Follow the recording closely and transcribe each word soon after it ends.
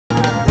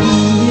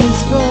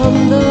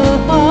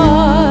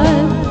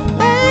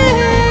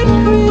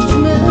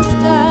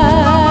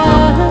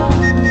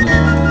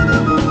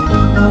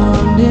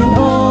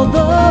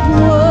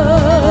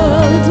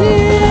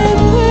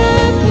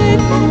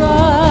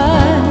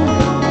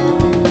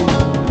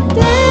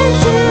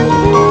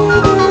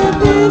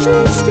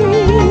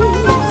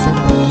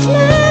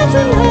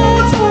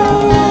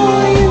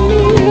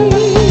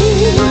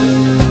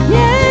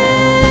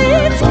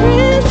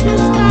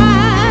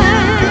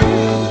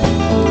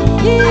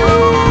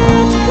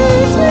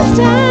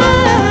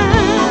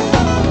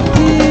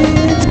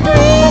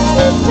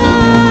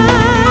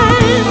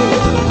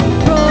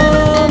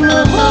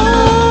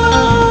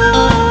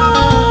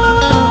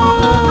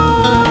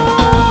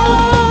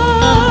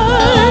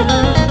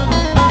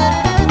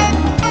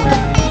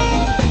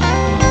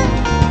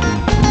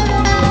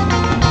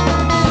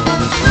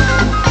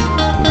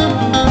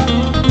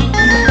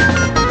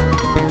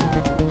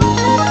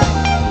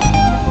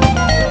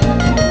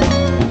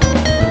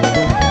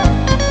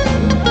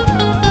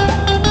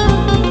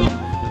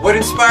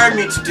inspired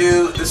me to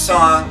do the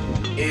song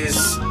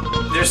is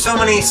there's so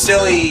many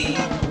silly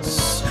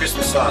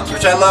Christmas songs,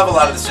 which I love a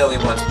lot of the silly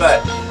ones,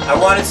 but I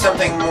wanted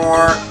something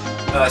more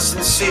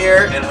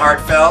sincere and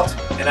heartfelt,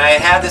 and I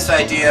had this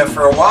idea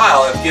for a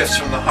while of Gifts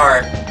from the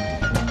Heart,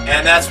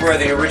 and that's where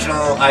the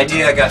original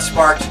idea got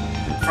sparked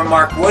from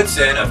Mark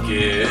Woodson of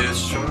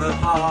Gifts from the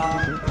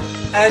Heart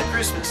at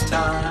Christmas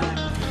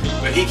time.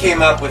 But he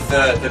came up with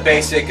the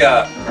basic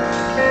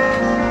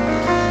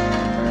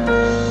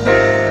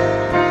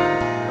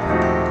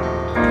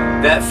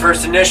that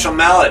first initial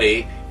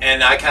melody,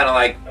 and I kind of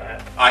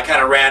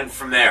ran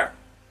from there.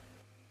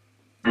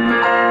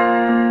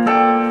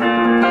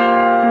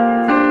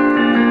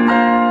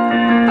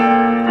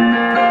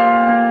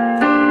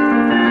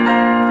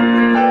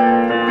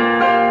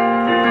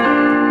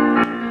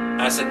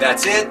 I said,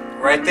 that's it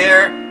right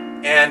there.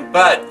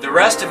 But the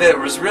rest of it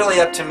was really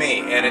up to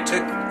me, and it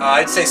took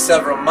I'd say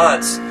several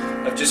months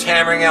of just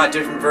hammering out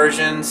different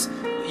versions,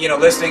 you know,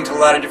 listening to a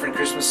lot of different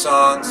Christmas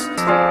songs.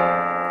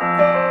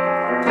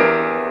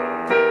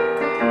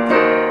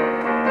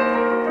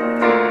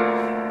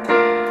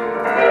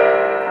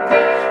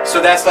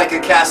 So that's like a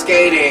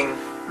cascading,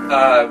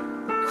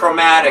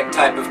 chromatic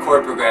type of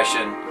chord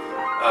progression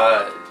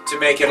to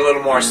make it a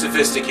little more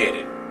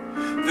sophisticated.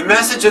 The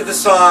message of the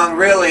song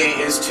really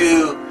is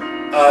to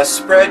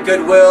spread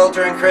goodwill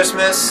during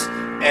Christmas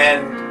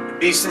and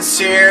be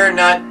sincere,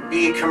 not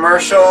be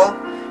commercial,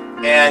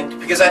 and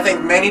because I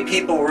think many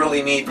people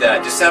really need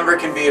that. December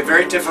can be a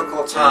very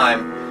difficult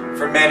time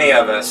for many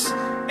of us,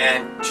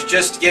 and to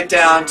just get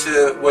down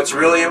to what's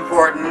really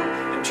important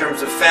in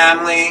terms of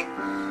family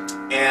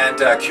and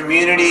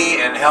community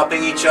and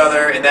helping each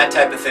other and that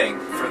type of thing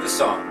for the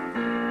song.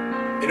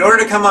 In order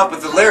to come up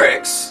with the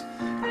lyrics,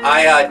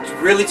 I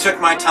really took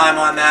my time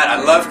on that. I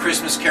love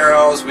Christmas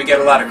carols. We get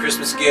a lot of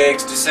Christmas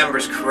gigs.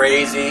 December's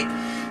crazy.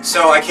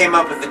 So I came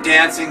up with the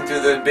dancing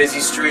through the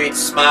busy streets,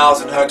 smiles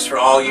and hugs for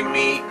all you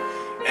meet,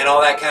 and all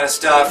that kind of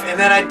stuff. And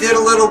then I did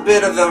a little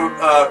bit of the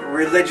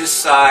religious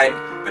side,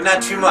 but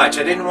not too much.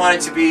 I didn't want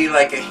it to be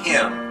like a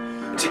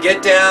hymn. To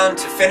get down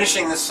to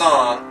finishing the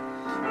song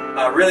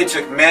really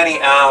took many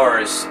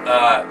hours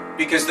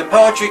because the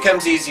poetry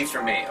comes easy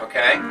for me,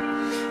 okay?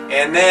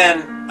 And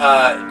then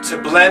to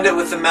blend it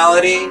with the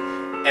melody,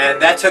 and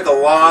that took a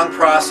long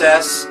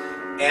process,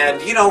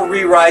 and you know,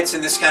 rewrites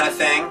and this kind of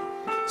thing.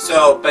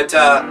 So, but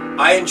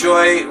I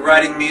enjoy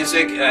writing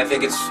music, and I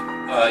think it's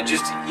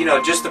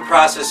just the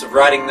process of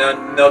writing the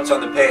notes on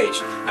the page.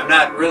 I'm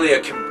not really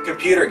a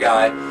computer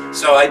guy,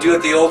 so I do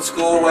it the old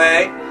school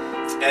way,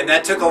 and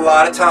that took a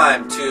lot of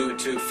time to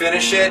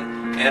finish it,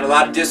 and a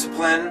lot of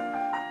discipline.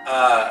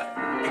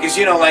 Because,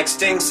 you know, like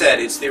Sting said,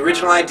 it's the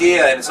original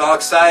idea and it's all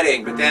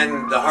exciting, but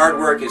then the hard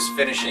work is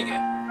finishing it.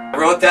 I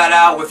wrote that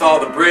out with all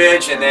the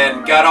bridge and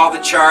then got all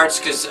the charts,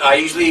 because I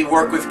usually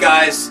work with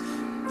guys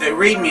that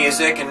read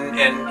music, and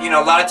you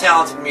know, a lot of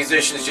talented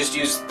musicians just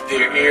use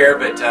their ear,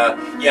 but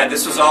yeah,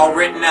 this was all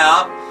written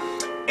out.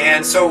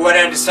 And so what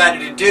I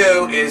decided to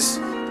do is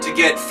to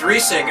get 3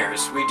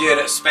 singers. We did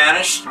a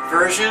Spanish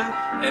version,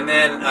 and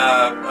then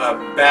a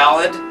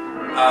ballad,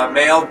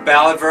 male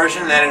ballad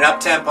version, and then an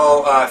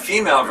up-tempo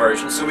female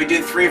version. So we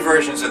did 3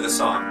 versions of the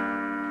song.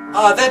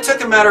 That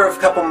took a matter of a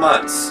couple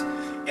months,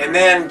 and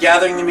then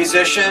gathering the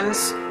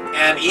musicians,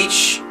 and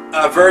each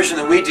version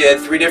that we did,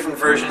 3 different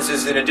versions,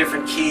 is in a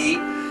different key.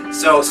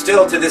 So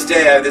still to this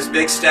day I have this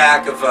big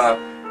stack of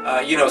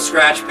you know,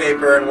 scratch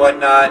paper and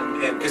whatnot,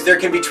 and because there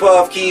can be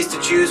 12 keys to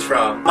choose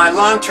from. My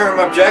long-term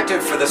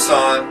objective for the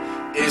song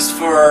is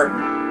for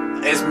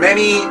as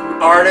many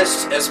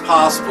artists as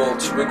possible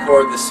to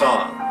record the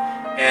song.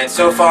 And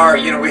so far,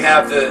 you know, we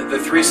have the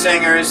 3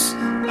 singers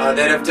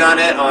that have done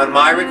it on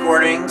my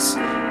recordings,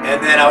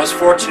 and then I was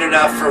fortunate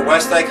enough for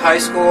Westlake High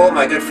School,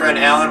 my good friend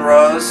Alan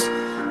Rose,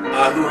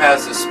 who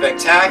has a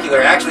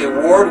spectacular, actually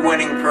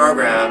award-winning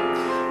program.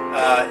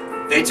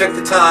 They took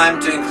the time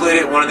to include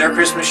it in one of their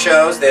Christmas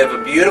shows. They have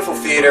a beautiful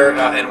theater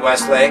in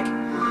Westlake,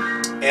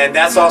 and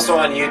that's also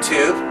on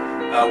YouTube.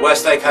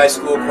 Westlake High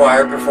School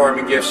Choir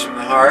performing Gifts from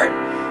the Heart.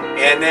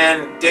 And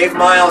then Dave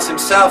Miles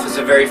himself is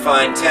a very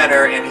fine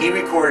tenor, and he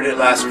recorded it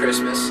last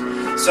Christmas.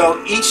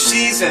 So each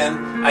season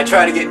I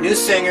try to get new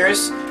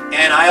singers,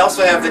 and I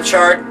also have the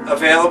chart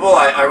available.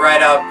 I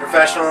write out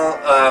professional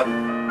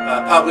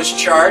published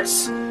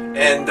charts,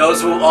 and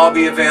those will all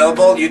be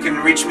available. You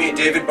can reach me at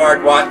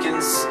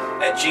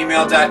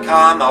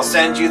davidbardwatkins@gmail.com. I'll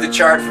send you the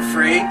chart for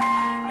free.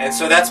 And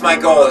so that's my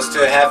goal, is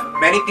to have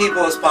many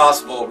people as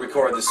possible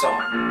record the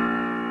song.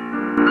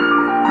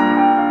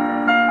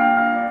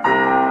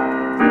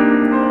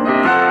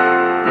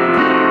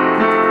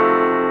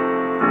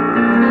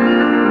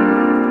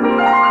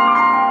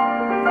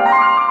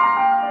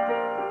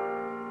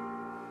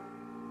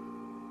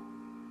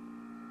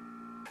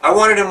 I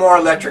wanted a more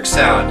electric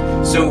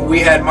sound, so we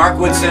had Mark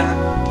Woodson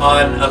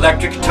on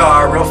electric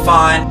guitar, real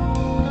fine,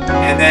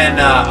 and then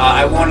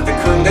I wanted the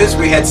congas.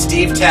 We had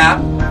Steve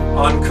Tapp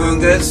on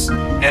congas,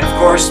 and of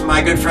course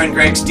my good friend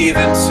Greg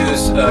Stevens,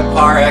 who's a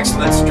par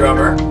excellence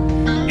drummer,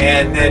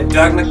 and then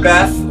Doug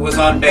Macbeth was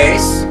on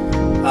bass,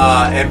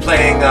 and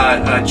playing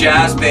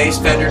jazz bass,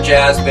 Fender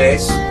jazz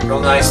bass, real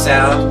nice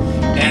sound.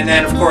 And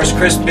then of course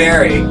Chris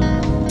Berry.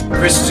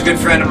 Chris is a good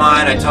friend of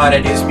mine. I taught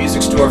at his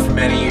music store for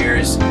many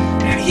years,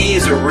 and he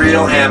is a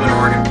real Hammond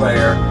organ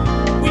player.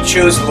 We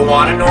chose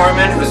Luana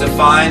Norman, who's a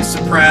fine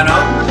soprano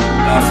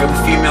for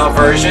the female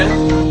version,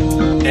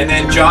 and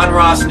then John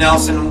Ross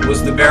Nelson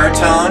was the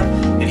baritone,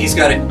 and he's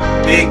got a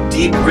big,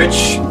 deep,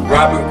 rich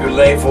Robert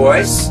Goulet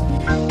voice.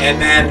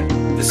 And then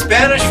the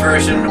Spanish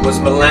version was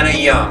Milena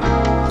Young,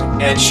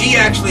 and she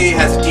actually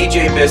has a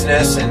DJ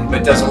business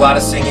but does a lot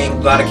of singing,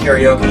 a lot of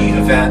karaoke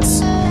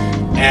events.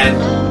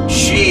 And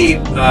she,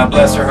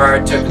 bless her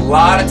heart, took a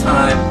lot of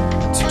time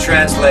to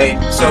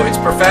translate. So it's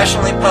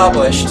professionally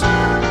published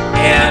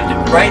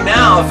and right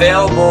now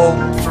available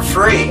for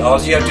free.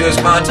 All you have to do is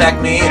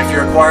contact me if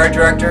you're a choir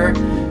director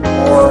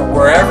or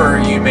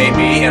wherever you may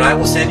be, and I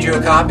will send you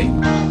a copy.